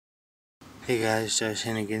Hey guys, Josh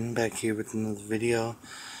Hannigan back here with another video.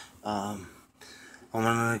 I'm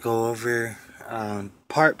gonna go over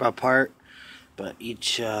part by part, but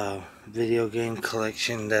each video game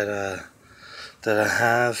collection that I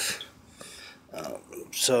have.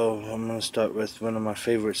 So I'm gonna start with one of my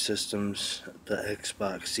favorite systems, the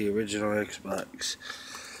Xbox, the original Xbox.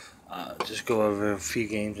 Just go over a few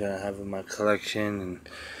games that I have in my collection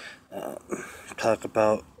and talk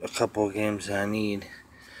about a couple of games that I need.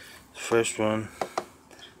 The first one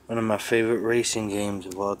of my favorite racing games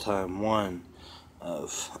of all time.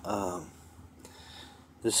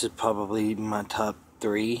 This is probably my top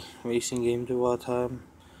 3 racing games of all time.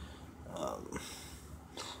 Of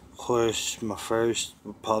course, my first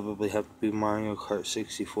would probably have to be Mario Kart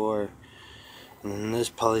 64. And this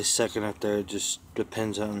probably second or third, just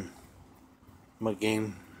depends on what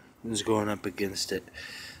game is going up against it.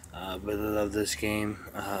 But I love this game.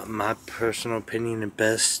 My personal opinion, the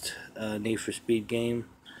best Need for Speed game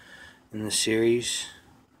in the series.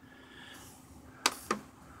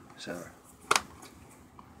 So,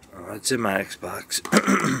 it's in my Xbox.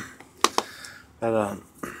 But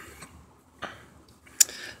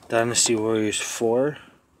Dynasty Warriors 4.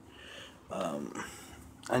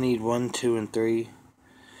 I need 1, 2, and 3.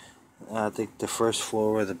 I think the first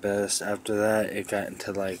 4 were the best. After that, it got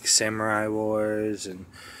into like Samurai Wars and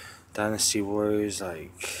Dynasty Warriors,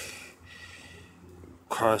 like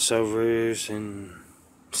crossovers and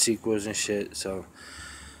sequels and shit. So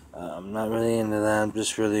I'm not really into that. I'm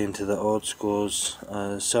just really into the old schools.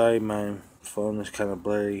 Sorry, my phone is kind of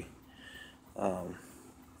blurry. Yeah,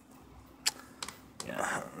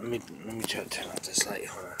 let me try to turn off this light.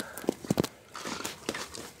 Hold on.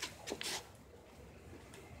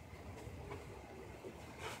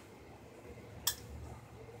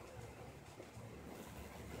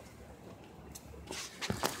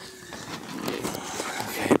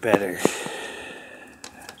 Okay, better.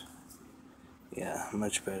 Yeah,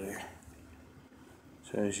 much better.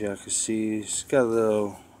 So as y'all can see, it's got a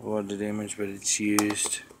little water damage, but it's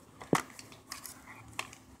used.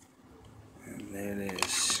 And there it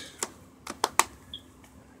is.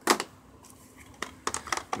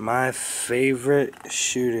 My favorite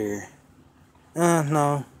shooter.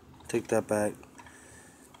 No, take that back.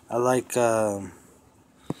 I like 007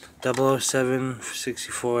 for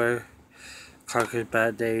 64. Conker's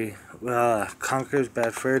Bad Day. Conker's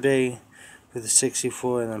Bad Fur Day for the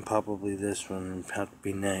 64, and then probably this one would have to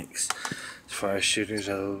be next. As far as shooters,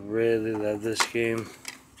 I really love this game.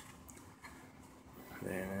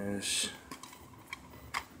 There it is.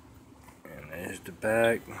 And there's the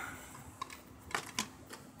back.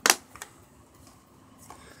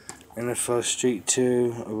 NFL Street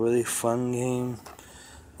 2, a really fun game.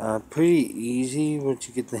 Pretty easy once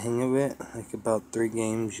you get the hang of it. Like about 3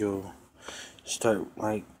 games, you'll start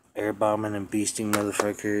like airbombing and beasting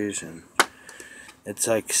motherfuckers, and it's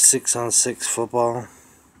like 6-on-6 football.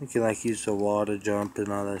 You can like use the wall to jump and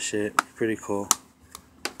all that shit. Pretty cool.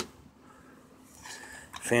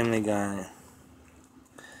 Family Guy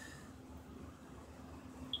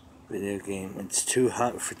video game. It's too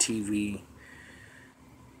hot for TV.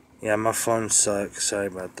 Yeah, my phone sucks. Sorry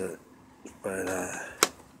about that. But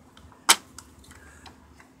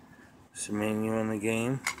it's a menu in the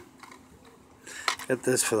game. Got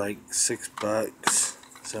this for like $6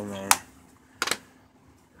 somewhere.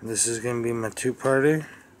 This is gonna be my 2-parter.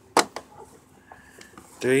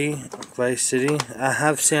 3, Vice City. I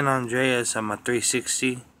have San Andreas on my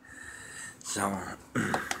 360, so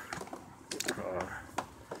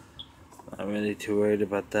not really too worried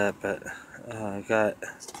about that. But I got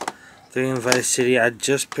 3 in Vice City. I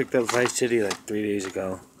just picked up Vice City like 3 days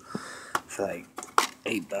ago for like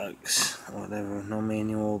 $8 or whatever. No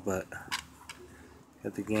manual, but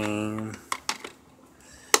got the game.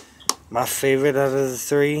 My favorite out of the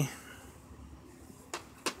 3.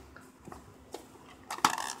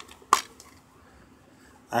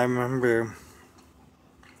 I remember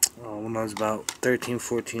when I was about 13,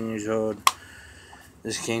 14 years old,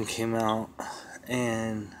 this game came out,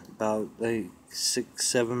 and about like 6,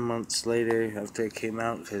 7 months later after it came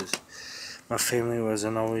out, because my family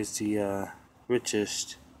wasn't always the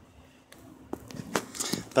richest.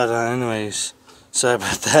 But anyways, sorry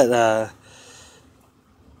about that.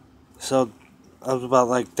 So I was about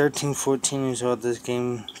like 13, 14 years old. This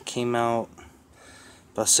game came out.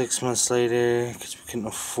 About 6 months later, because we couldn't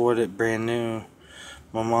afford it brand new,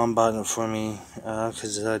 my mom bought it for me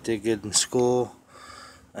because I did good in school,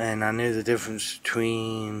 and I knew the difference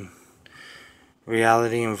between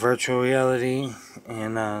reality and virtual reality,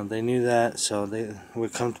 and they knew that, so they were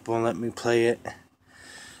comfortable and let me play it.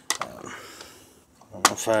 I don't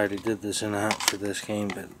know if I already did this or not for this game,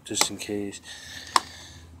 but just in case.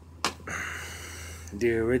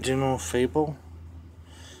 The original Fable.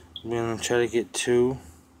 I'm gonna try to get 2.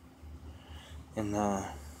 And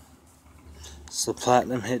it's the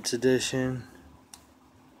Platinum Hits Edition.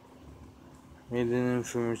 Rated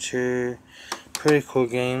for mature. Pretty cool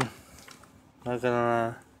game. Not gonna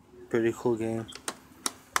lie. Pretty cool game.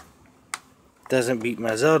 Doesn't beat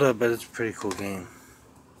my Zelda, but it's a pretty cool game.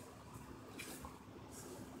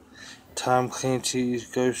 Tom Clancy's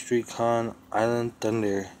Ghost Recon Island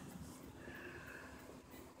Thunder.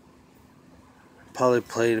 Probably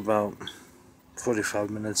played about 45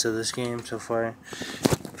 minutes of this game so far.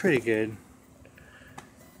 Pretty good.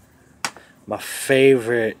 My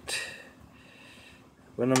favorite,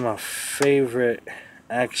 one of my favorite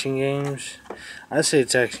action games. I say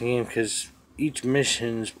it's action game because each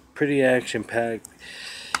mission's pretty action packed.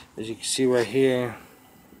 As you can see right here,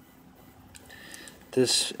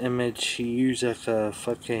 this image, he used like a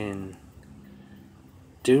fucking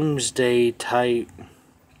doomsday type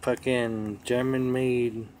fucking German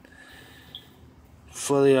made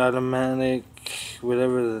fully automatic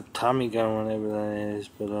whatever the Tommy gun, whatever that is,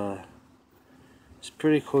 but it's a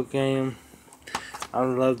pretty cool game. I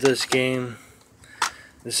love this game.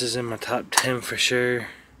 This is in my top 10 for sure.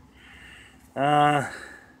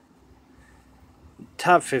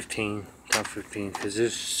 Top 15 because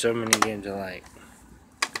there's so many games I like.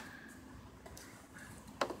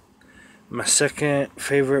 My second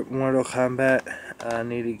favorite Mortal Kombat, I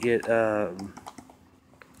need to get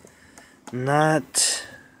not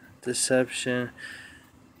Deception,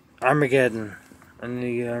 Armageddon. I need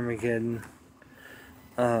to get Armageddon.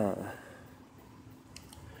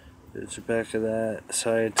 There's the back of that.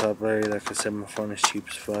 Sorry, top Larry, like I said, my phone is cheap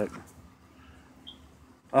as fuck.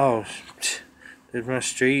 Oh, there's my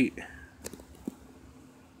street.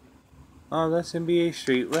 Oh, that's NBA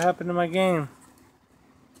Street. What happened to my game?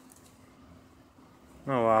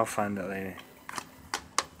 Oh, well, I'll find out later.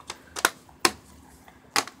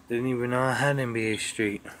 Didn't even know I had NBA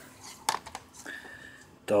Street.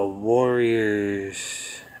 The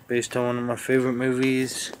Warriors. Based on one of my favorite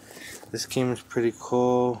movies. This game is pretty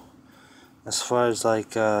cool. As far as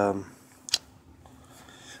like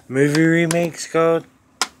movie remakes go,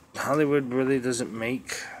 Hollywood really doesn't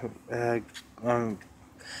make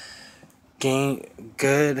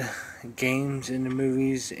good games in the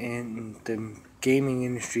movies, and the gaming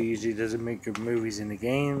industry usually doesn't make good movies in the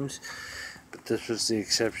games, but this was the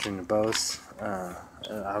exception to both.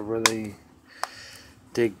 I really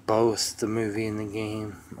dig both the movie and the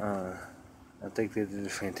game. I think they did a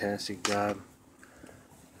fantastic job.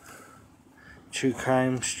 True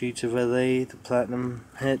Crime Streets of LA, the Platinum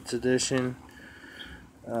Hits Edition.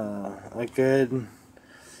 A good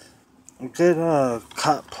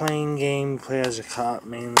cop playing game. You play as a cop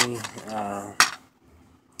mainly.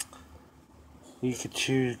 You could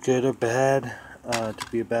choose good or bad, to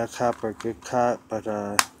be a bad cop or a good cop, but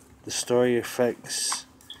the story affects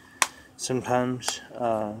sometimes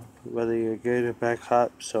whether you're a good or bad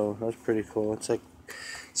cop, so that's pretty cool. It's like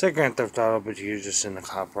Grand Theft Auto, but you're just in the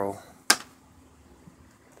cop role.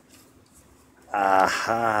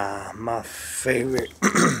 My favorite.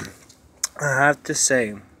 I have to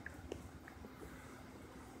say,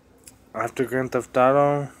 after Grand Theft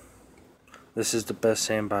Auto, this is the best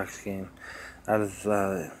sandbox game. Out of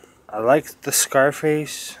I like the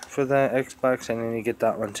Scarface for the Xbox. I need to get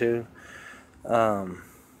that one too.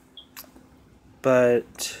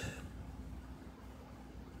 But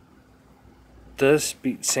this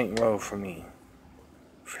beats Saint Row for me,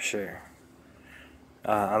 for sure.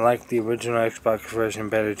 I like the original Xbox version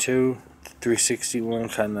better too. The 360 one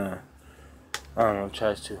kinda, I don't know,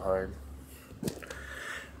 tries too hard.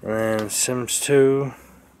 And then Sims 2.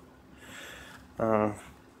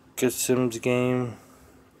 Good Sims game.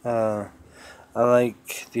 I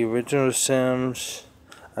like the original Sims.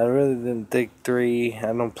 I really didn't dig 3.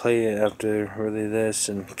 I don't play it after really this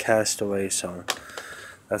and Castaway, so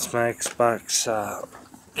that's my Xbox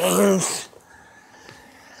games.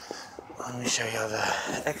 Let me show y'all the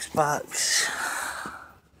Xbox.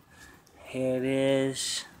 Here it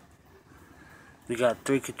is. We got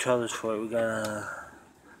 3 controllers for it. We got a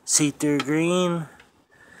see-through green,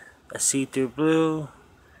 a see-through blue,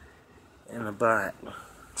 and a black.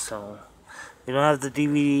 So we don't have the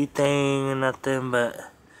DVD thing or nothing, but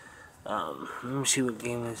let me see what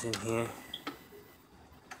game is in here.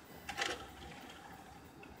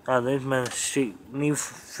 Oh, there's my Need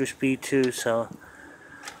for Speed 2, so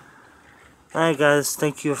alright guys,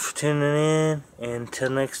 thank you for tuning in, and until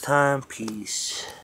next time, peace.